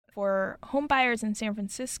For home buyers in San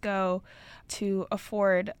Francisco to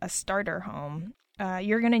afford a starter home,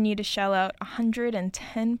 you're going to need to shell out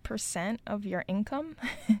 110% of your income.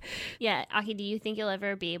 Yeah, Aki, do you think you'll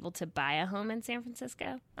ever be able to buy a home in San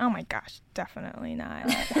Francisco? Oh my gosh, definitely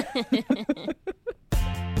not.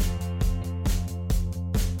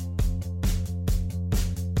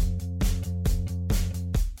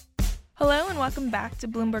 Hello and welcome back to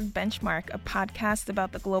Bloomberg Benchmark, a podcast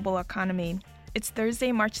about the global economy. It's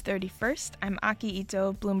Thursday, March 31st. I'm Aki Ito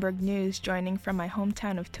of Bloomberg News, joining from my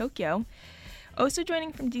hometown of Tokyo. Also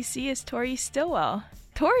joining from DC is Tori Stillwell.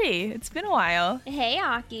 Tori, it's been a while. Hey,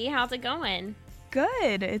 Aki, how's it going?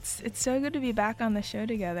 Good. It's so good to be back on the show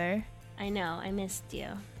together. I know, I missed you.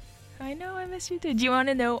 I know, I miss you too. Do you want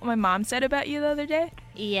to know what my mom said about you the other day?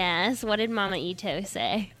 Yes, what did Mama Ito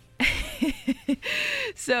say?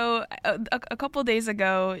 So a couple days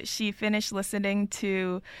ago, she finished listening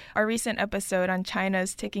to our recent episode on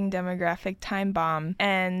China's ticking demographic time bomb.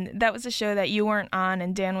 And that was a show that you weren't on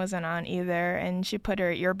and Dan wasn't on either. And she put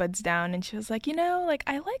her earbuds down and she was like,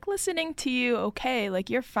 I like listening to you. Okay,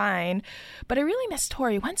 you're fine. But I really miss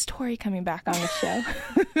Tori. When's Tori coming back on the show?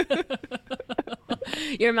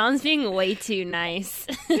 Your mom's being way too nice.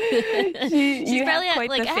 She's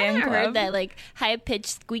probably I haven't heard that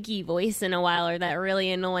high-pitched squeaky voice in a while, or that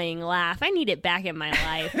really annoying laugh. I need it back in my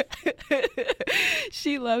life.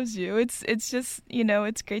 She loves you. It's just,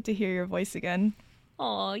 it's great to hear your voice again.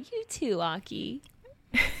 Oh, you too, Aki.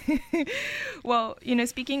 Well,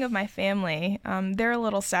 speaking of my family, they're a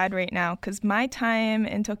little sad right now because my time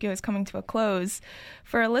in Tokyo is coming to a close.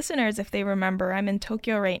 For our listeners, if they remember, I'm in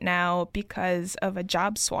Tokyo right now because of a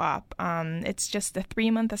job swap. It's just a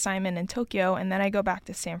 3-month assignment in Tokyo, and then I go back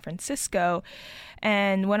to San Francisco.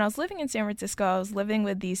 And when I was living in San Francisco, I was living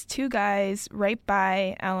with these two guys right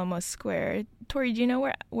by Alamo Square. Tori, do you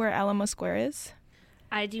know where Alamo Square is?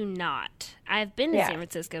 I do not. I've been to San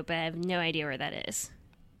Francisco, but I have no idea where that is.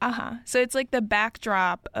 So it's like the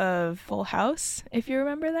backdrop of Full House, if you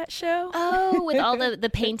remember that show. Oh, with all the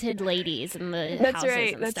painted ladies and the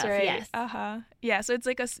houses and stuff. Right. Yes. Yeah, so it's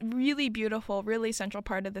like a really beautiful, really central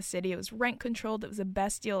part of the city. It was rent controlled. It was the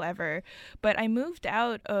best deal ever. But I moved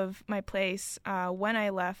out of my place when I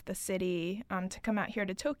left the city to come out here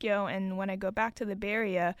to Tokyo. And when I go back to the Bay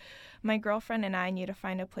Area, my girlfriend and I need to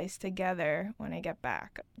find a place together when I get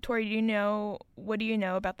back. Tori, what do you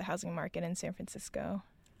know about the housing market in San Francisco?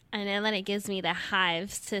 I know that it gives me the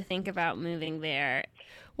hives to think about moving there.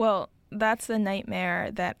 Well, that's the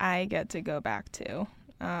nightmare that I get to go back to.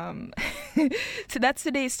 So that's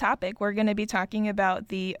today's topic. We're going to be talking about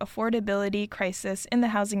the affordability crisis in the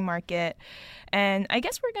housing market. And I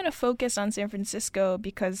guess we're going to focus on San Francisco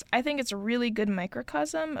because I think it's a really good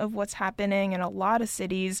microcosm of what's happening in a lot of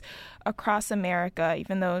cities across America,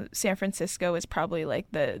 even though San Francisco is probably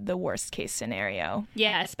the worst case scenario.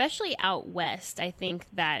 Yeah, especially out west. I think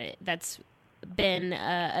that's been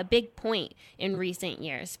a big point in recent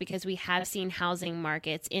years because we have seen housing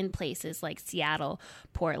markets in places like Seattle,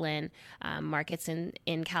 Portland, markets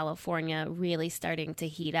in California really starting to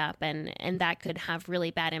heat up, and that could have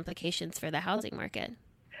really bad implications for the housing market.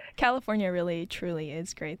 California really, truly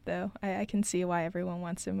is great, though. I can see why everyone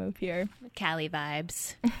wants to move here. Cali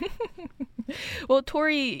vibes. Well,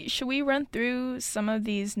 Tori, should we run through some of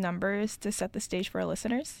these numbers to set the stage for our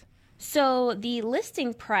listeners? So the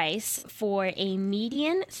listing price for a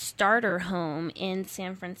median starter home in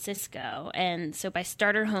San Francisco, and so by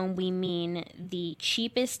starter home we mean the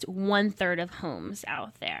cheapest 1/3 of homes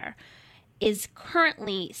out there, is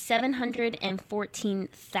currently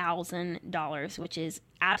 $714,000, which is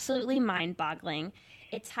absolutely mind-boggling.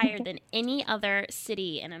 It's higher than any other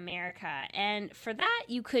city in America. And for that,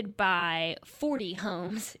 you could buy 40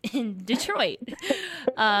 homes in Detroit.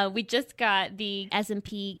 We just got the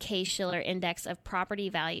S&P Case-Shiller Index of Property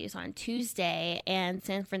Values on Tuesday, and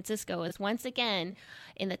San Francisco is once again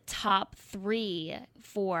in the top 3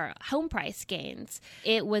 for home price gains.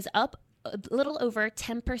 It was up a little over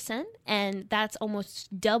 10%, and that's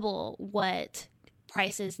almost double what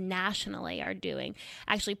prices nationally are doing.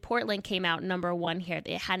 Actually, Portland came out number 1 here.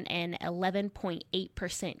 They had an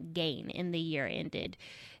 11.8% gain in the year ended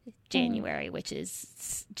January, which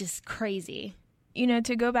is just crazy.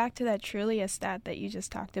 To go back to that Trulia stat that you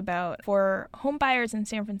just talked about, for home buyers in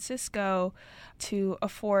San Francisco to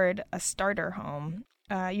afford a starter home,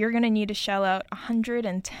 you're going to need to shell out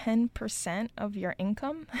 110% of your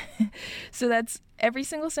income. So that's every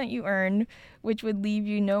single cent you earn, which would leave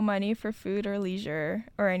you no money for food or leisure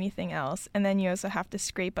or anything else. And then you also have to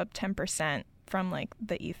scrape up 10% from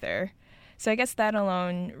the ether. So I guess that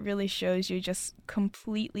alone really shows you just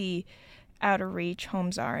completely out of reach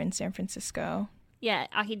homes are in San Francisco. Yeah,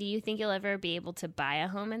 Aki, do you think you'll ever be able to buy a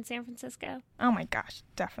home in San Francisco? Oh my gosh,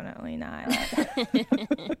 definitely not.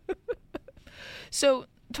 So,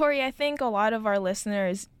 Tori, I think a lot of our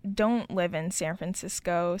listeners don't live in San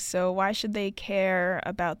Francisco, so why should they care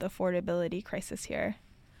about the affordability crisis here?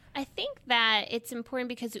 I think that it's important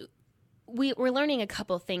because we're learning a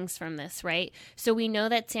couple things from this, right? So we know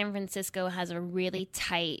that San Francisco has a really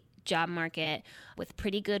tight job market with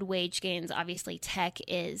pretty good wage gains. Obviously, tech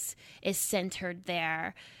is centered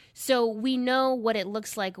there. So we know what it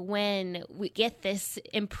looks like when we get this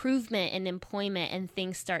improvement in employment and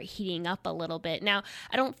things start heating up a little bit. Now,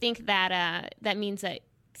 I don't think that that means that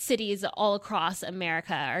cities all across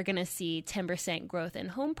America are going to see 10% growth in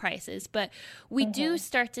home prices, but we do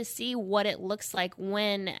start to see what it looks like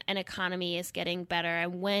when an economy is getting better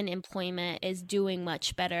and when employment is doing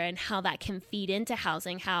much better, and how that can feed into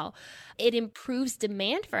housing, how it improves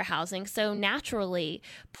demand for housing. So naturally,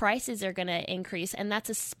 prices are going to increase, and that's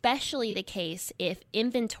especially the case if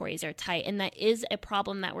inventories are tight, and that is a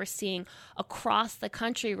problem that we're seeing across the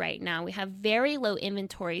country right now. We have very low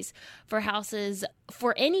inventories for houses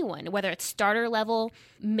for anyone, whether it's starter level,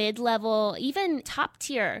 mid-level, even top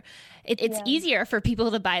tier. It's easier for people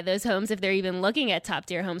to buy those homes if they're even looking at top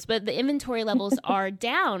tier homes, but the inventory levels are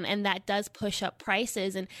down, and that does push up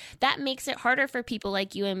prices. And that makes it harder for people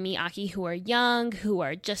like you and me, Aki, who are young, who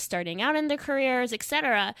are just starting out in their careers,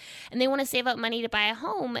 etc., and they want to save up money to buy a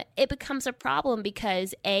home. It becomes a problem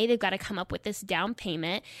because they've got to come up with this down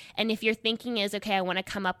payment. And if your thinking is, okay, I want to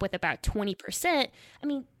come up with about 20%, I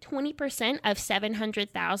mean, 20% of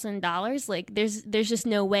 $700,000, like there's just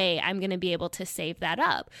no way I'm going to be able to save that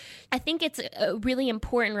up. I think it's a really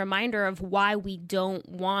important reminder of why we don't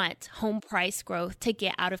want home price growth to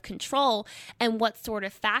get out of control and what sort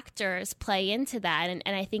of factors play into that.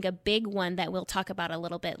 And I think a big one that we'll talk about a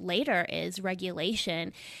little bit later is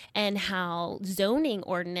regulation and how zoning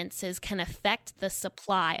ordinances can affect the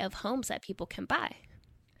supply of homes that people can buy.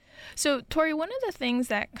 So, Tori, one of the things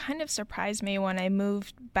that kind of surprised me when I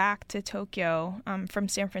moved back to Tokyo from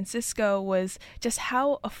San Francisco was just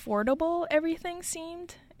how affordable everything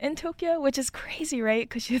seemed in Tokyo, which is crazy, right?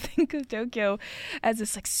 Because you think of Tokyo as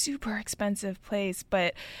this like super expensive place,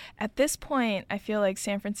 but at this point, I feel like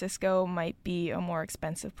San Francisco might be a more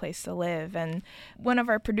expensive place to live. And one of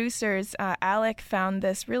our producers, Alec, found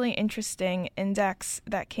this really interesting index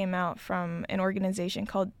that came out from an organization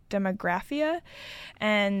called Demographia,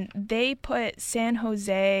 and they put San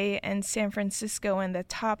Jose and San Francisco in the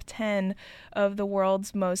top 10 of the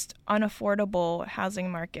world's most unaffordable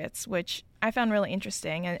housing markets, which I found really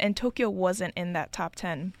interesting, and Tokyo wasn't in that top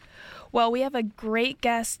 10. Well, we have a great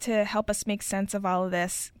guest to help us make sense of all of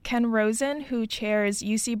this. Ken Rosen, who chairs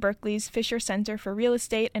UC Berkeley's Fisher Center for Real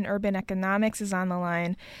Estate and Urban Economics, is on the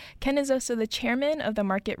line. Ken is also the chairman of the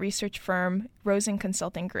market research firm Rosen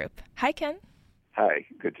Consulting Group. Hi, Ken. Hi,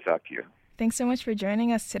 good to talk to you. Thanks so much for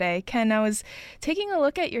joining us today. Ken, I was taking a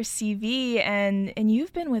look at your CV, and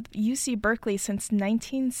you've been with UC Berkeley since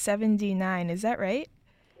 1979. Is that right?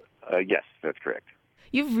 Yes, that's correct.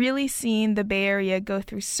 You've really seen the Bay Area go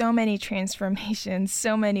through so many transformations,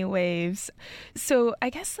 so many waves. So I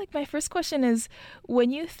guess my first question is,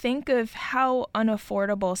 when you think of how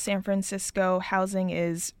unaffordable San Francisco housing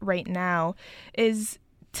is right now, is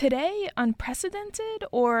today unprecedented,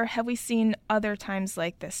 or have we seen other times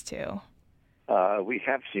like this too? We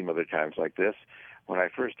have seen other times like this. When I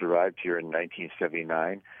first arrived here in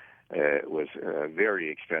 1979, it was very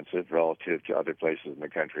expensive relative to other places in the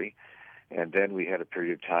country. And then we had a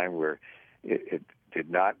period of time where it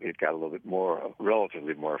got a little bit more,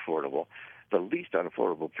 relatively more affordable. The least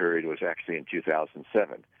unaffordable period was actually in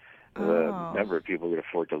 2007. The number of people who could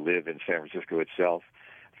afford to live in San Francisco itself,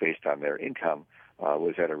 based on their income,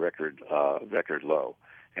 was at a record low.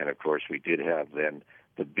 And of course, we did have then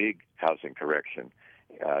the big housing correction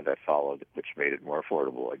that followed, which made it more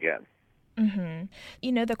affordable again. Mm-hmm.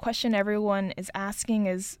 You know, the question everyone is asking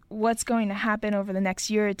is what's going to happen over the next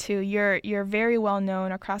year or two. You're very well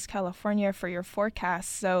known across California for your forecasts.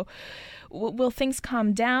 So will things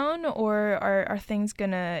calm down, or are things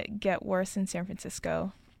going to get worse in San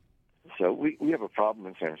Francisco? So we have a problem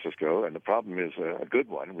in San Francisco, and the problem is a good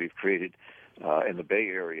one. We've created in the Bay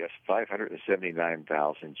Area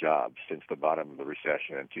 579,000 jobs since the bottom of the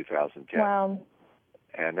recession in 2010. Wow.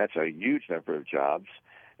 And that's a huge number of jobs.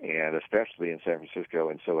 And especially in San Francisco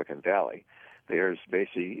and Silicon Valley, there's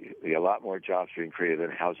basically a lot more jobs being created than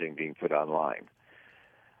housing being put online.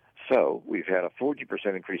 So we've had a 40%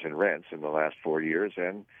 increase in rents in the last 4 years,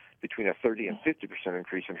 and between a 30 and 50%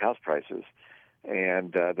 increase in house prices.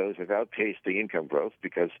 And those have outpaced the income growth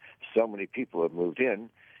because so many people have moved in,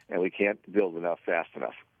 and we can't build enough fast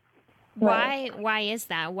enough. Why is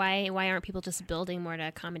that? Why aren't people just building more to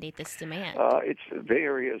accommodate this demand? The Bay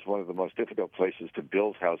Area is one of the most difficult places to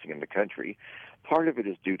build housing in the country. Part of it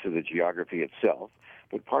is due to the geography itself,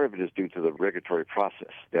 but part of it is due to the regulatory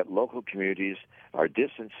process, that local communities are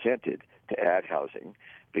disincented to add housing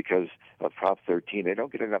because of Prop 13. They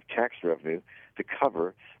don't get enough tax revenue to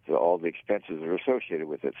cover all the expenses that are associated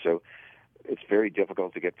with it. So it's very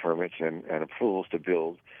difficult to get permits and approvals to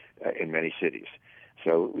build in many cities.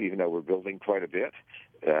 So even though we're building quite a bit,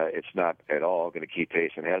 it's not at all going to keep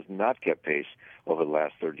pace and has not kept pace over the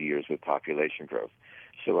last 30 years with population growth.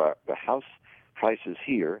 So the house prices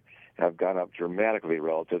here have gone up dramatically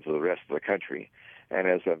relative to the rest of the country, and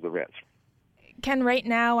as have the rents. Ken, right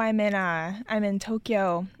now I'm in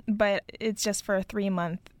Tokyo, but it's just for a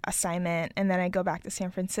 3-month assignment, and then I go back to San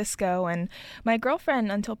Francisco. And my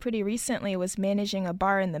girlfriend, until pretty recently, was managing a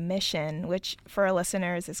bar in the Mission, which for our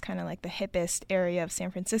listeners is kind of like the hippest area of San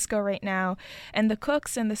Francisco right now. And the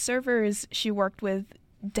cooks and the servers she worked with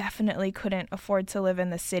definitely couldn't afford to live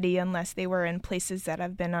in the city unless they were in places that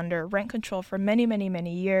have been under rent control for many, many,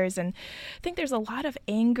 many years. And I think there's a lot of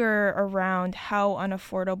anger around how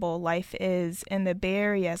unaffordable life is in the Bay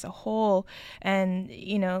Area as a whole. And,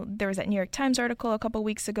 you know, there was that New York Times article a couple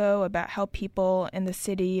weeks ago about how people in the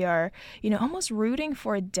city are, you know, almost rooting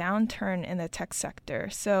for a downturn in the tech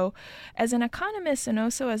sector. So as an economist and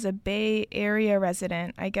also as a Bay Area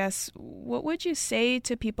resident, I guess, what would you say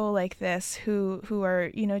to people like this who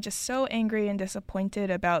are, you know, just so angry and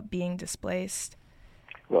disappointed about being displaced?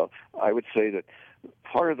 Well, I would say that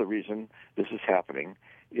part of the reason this is happening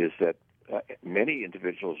is that many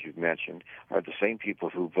individuals you've mentioned are the same people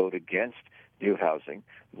who vote against new housing,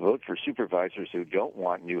 vote for supervisors who don't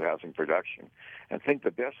want new housing production, and think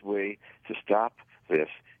the best way to stop this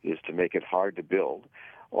is to make it hard to build.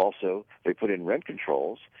 Also, they put in rent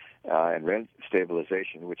controls and rent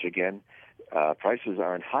stabilization, which again, prices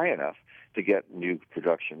aren't high enough to get new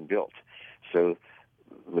production built. So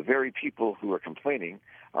the very people who are complaining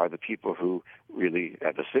are the people who really,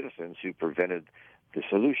 the citizens who prevented the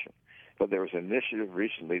solution. But there was an initiative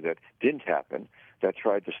recently that didn't happen that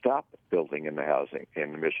tried to stop building in the housing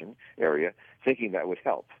in the Mission area, thinking that would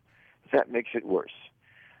help. That makes it worse.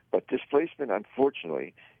 But displacement,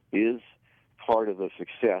 unfortunately, is part of the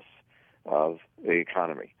success of the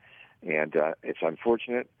economy. And it's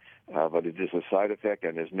unfortunate, but it is a side effect,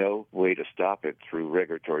 and there's no way to stop it through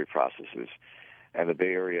regulatory processes. And the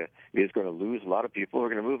Bay Area is going to lose a lot of people who are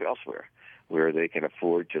going to move elsewhere, where they can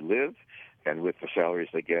afford to live, and with the salaries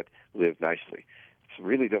they get, live nicely. It's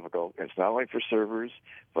really difficult. It's not only for servers,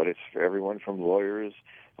 but it's for everyone from lawyers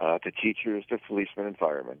to teachers to policemen and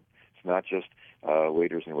firemen. It's not just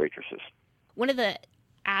waiters and waitresses. One of the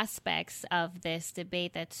aspects of this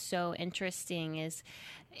debate that's so interesting is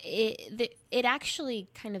it actually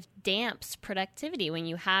kind of damps productivity when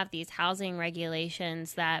you have these housing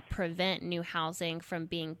regulations that prevent new housing from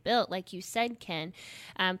being built. Like you said, Ken,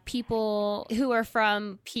 people who are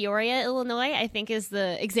from Peoria, Illinois, I think is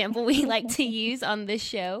the example we like to use on this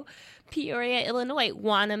show. Peoria, Illinois,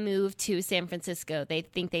 want to move to San Francisco. They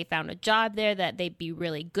think they found a job there that they'd be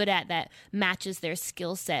really good at that matches their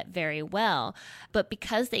skill set very well. But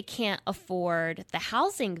because they can't afford the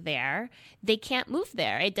housing there, they can't move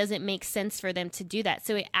there. It doesn't make sense for them to do that.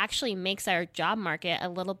 So it actually makes our job market a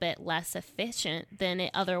little bit less efficient than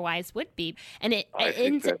it otherwise would be. And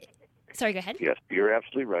sorry, go ahead. Yes, you're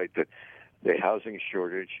absolutely right that the housing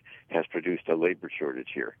shortage has produced a labor shortage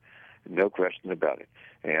here. No question about it.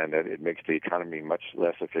 And that it makes the economy much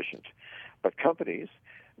less efficient. But companies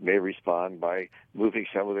may respond by moving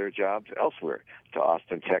some of their jobs elsewhere, to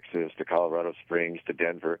Austin, Texas, to Colorado Springs, to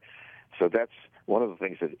Denver. So that's one of the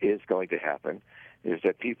things that is going to happen, is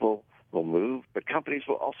that people will move, but companies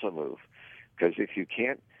will also move. Because if you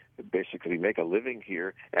can't basically make a living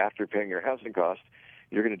here after paying your housing costs,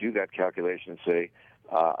 you're going to do that calculation and say,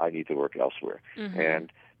 I need to work elsewhere. Mm-hmm.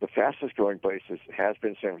 And the fastest growing places has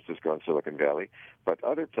been San Francisco and Silicon Valley, but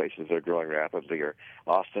other places that are growing rapidly are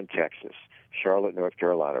Austin, Texas, Charlotte, North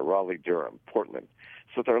Carolina, Raleigh, Durham, Portland.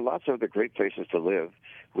 So there are lots of other great places to live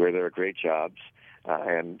where there are great jobs,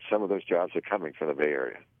 and some of those jobs are coming from the Bay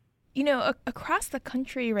Area. You know, across the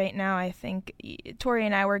country right now, I think Tori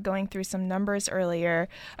and I were going through some numbers earlier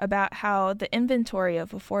about how the inventory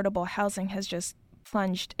of affordable housing has just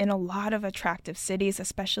plunged in a lot of attractive cities,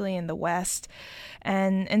 especially in the West.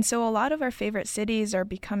 And so a lot of our favorite cities are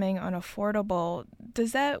becoming unaffordable.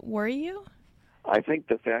 Does that worry you? I think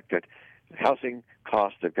the fact that housing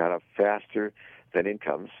costs have gone up faster than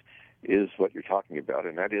incomes is what you're talking about,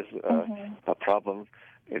 and that is a problem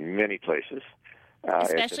in many places.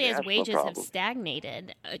 Especially as national wages problem. have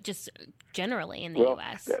stagnated, just generally in the Well,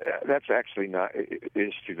 U.S. That's actually not. It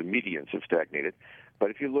is true. The medians have stagnated,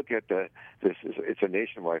 but if you look at it's a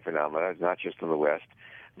nationwide phenomenon. It's not just in the West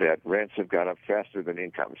that rents have gone up faster than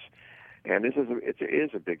incomes, and it is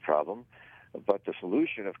a big problem. But the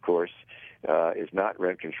solution, of course, is not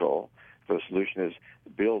rent control. The solution is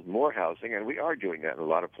build more housing, and we are doing that in a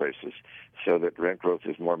lot of places so that rent growth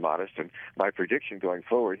is more modest. And my prediction going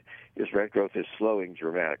forward is rent growth is slowing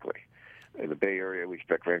dramatically. In the Bay Area, we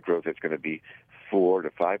expect rent growth that's going to be 4 to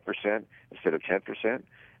 5% instead of 10%,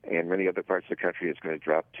 and many other parts of the country it's going to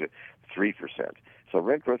drop to 3%. So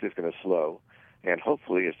rent growth is going to slow, and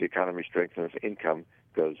hopefully as the economy strengthens, income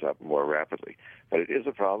goes up more rapidly. But it is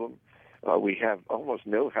a problem. We have almost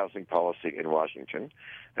no housing policy in Washington.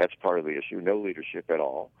 That's part of the issue, no leadership at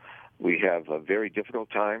all. We have a very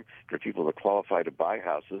difficult time for people to qualify to buy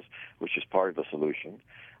houses, which is part of the solution.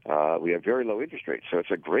 We have very low interest rates, so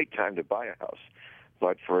it's a great time to buy a house.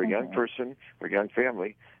 But for a young person or young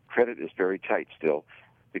family, credit is very tight still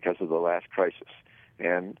because of the last crisis.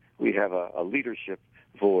 And we have a leadership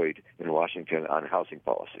void in Washington on housing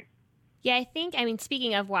policy. Yeah, I mean,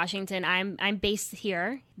 speaking of Washington, I'm based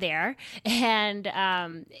there, and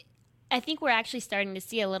I think we're actually starting to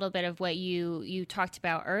see a little bit of what you talked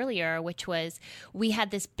about earlier, which was we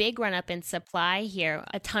had this big run up in supply here.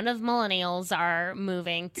 A ton of millennials are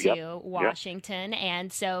moving to Washington.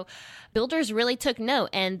 And so builders really took note.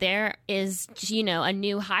 And there is, a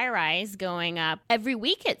new high rise going up every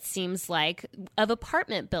week, it seems like, of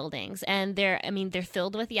apartment buildings. And they're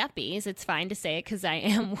filled with yuppies. It's fine to say it because I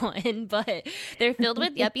am one, but they're filled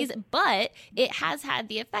with yuppies. But it has had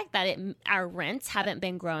the effect that our rents haven't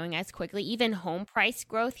been growing as quickly. Even home price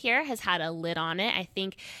growth here has had a lid on it. I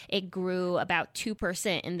think it grew about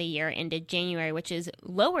 2% in the year ended January, which is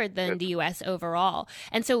lower than the U.S. overall.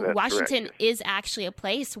 And so Washington is actually a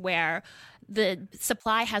place where the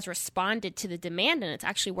supply has responded to the demand, and it's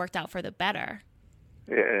actually worked out for the better.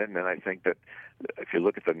 Yeah, and then I think that if you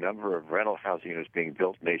look at the number of rental housing units being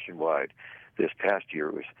built nationwide, this past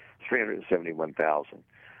year was 371,000,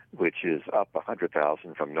 which is up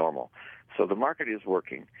 100,000 from normal. So the market is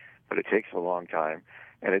working, but it takes a long time,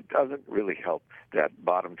 and it doesn't really help that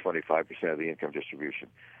bottom 25% of the income distribution.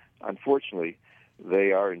 Unfortunately,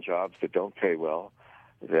 they are in jobs that don't pay well,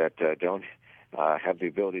 that don't have the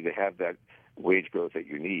ability to have that wage growth that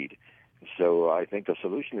you need. So I think the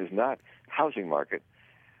solution is not housing market,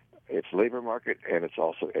 it's labor market, and it's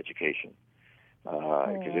also education.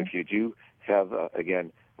 Because if you do have,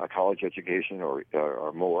 again, a college education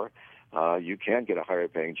or more, you can get a higher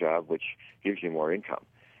paying job, which gives you more income.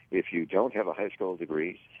 If you don't have a high school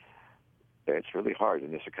degree, it's really hard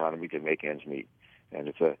in this economy to make ends meet, and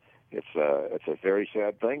it's a very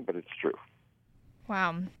sad thing, but it's true.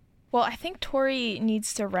 Wow. Well, I think Tori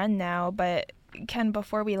needs to run now, but Ken,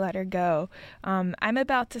 before we let her go, I'm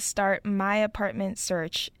about to start my apartment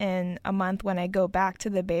search in a month when I go back to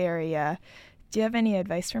the Bay Area. Do you have any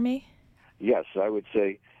advice for me? Yes, I would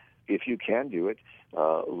say if you can do it,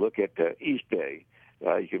 look at the East Bay.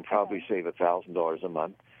 You can probably save $1,000 a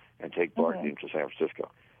month and take bargain into San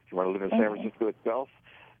Francisco. If you want to live in San Francisco itself,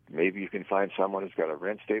 maybe you can find someone who's got a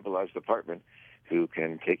rent-stabilized apartment who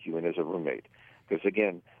can take you in as a roommate. Because,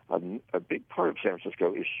 again, a big part of San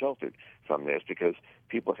Francisco is sheltered from this because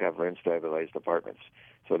people have rent-stabilized apartments.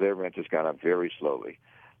 So their rent has gone up very slowly.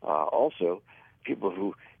 Also, people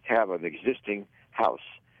who have an existing house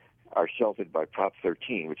are sheltered by Prop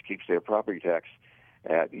 13, which keeps their property tax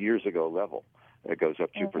at years ago level. It goes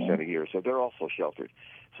up 2% a year. So they're also sheltered.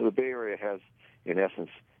 So the Bay Area has, in essence,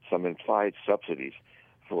 some implied subsidies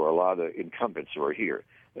for a lot of the incumbents who are here.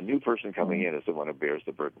 The new person coming in is the one who bears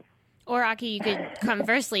the burden. Or, Aki,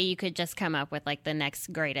 conversely, you could just come up with like the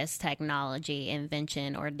next greatest technology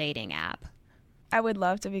invention or dating app. I would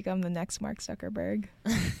love to become the next Mark Zuckerberg.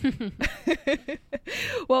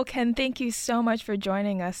 Well, Ken, thank you so much for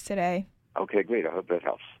joining us today. Okay, great. I hope that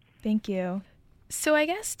helps. Thank you. So I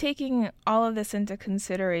guess taking all of this into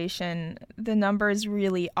consideration, the numbers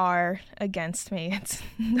really are against me. It's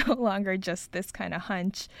no longer just this kind of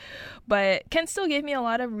hunch. But Ken still gave me a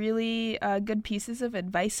lot of really good pieces of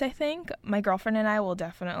advice, I think. My girlfriend and I will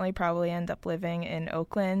definitely probably end up living in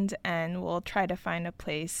Oakland, and we'll try to find a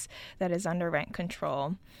place that is under rent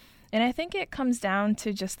control. And I think it comes down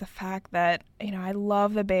to just the fact that, I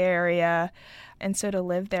love the Bay Area. And so to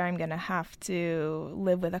live there, I'm going to have to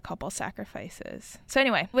live with a couple sacrifices. So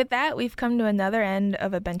anyway, with that, we've come to another end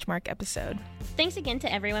of a Benchmark episode. Thanks again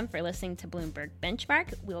to everyone for listening to Bloomberg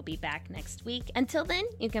Benchmark. We'll be back next week. Until then,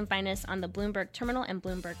 you can find us on the Bloomberg Terminal and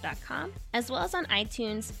Bloomberg.com, as well as on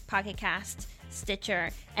iTunes, Pocket Cast, Stitcher,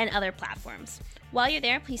 and other platforms. While you're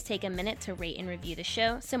there, please take a minute to rate and review the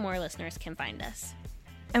show so more listeners can find us.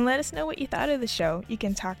 And let us know what you thought of the show. You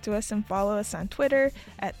can talk to us and follow us on Twitter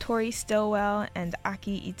at Tori Stillwell and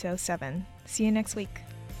Aki Ito 7. See you next week.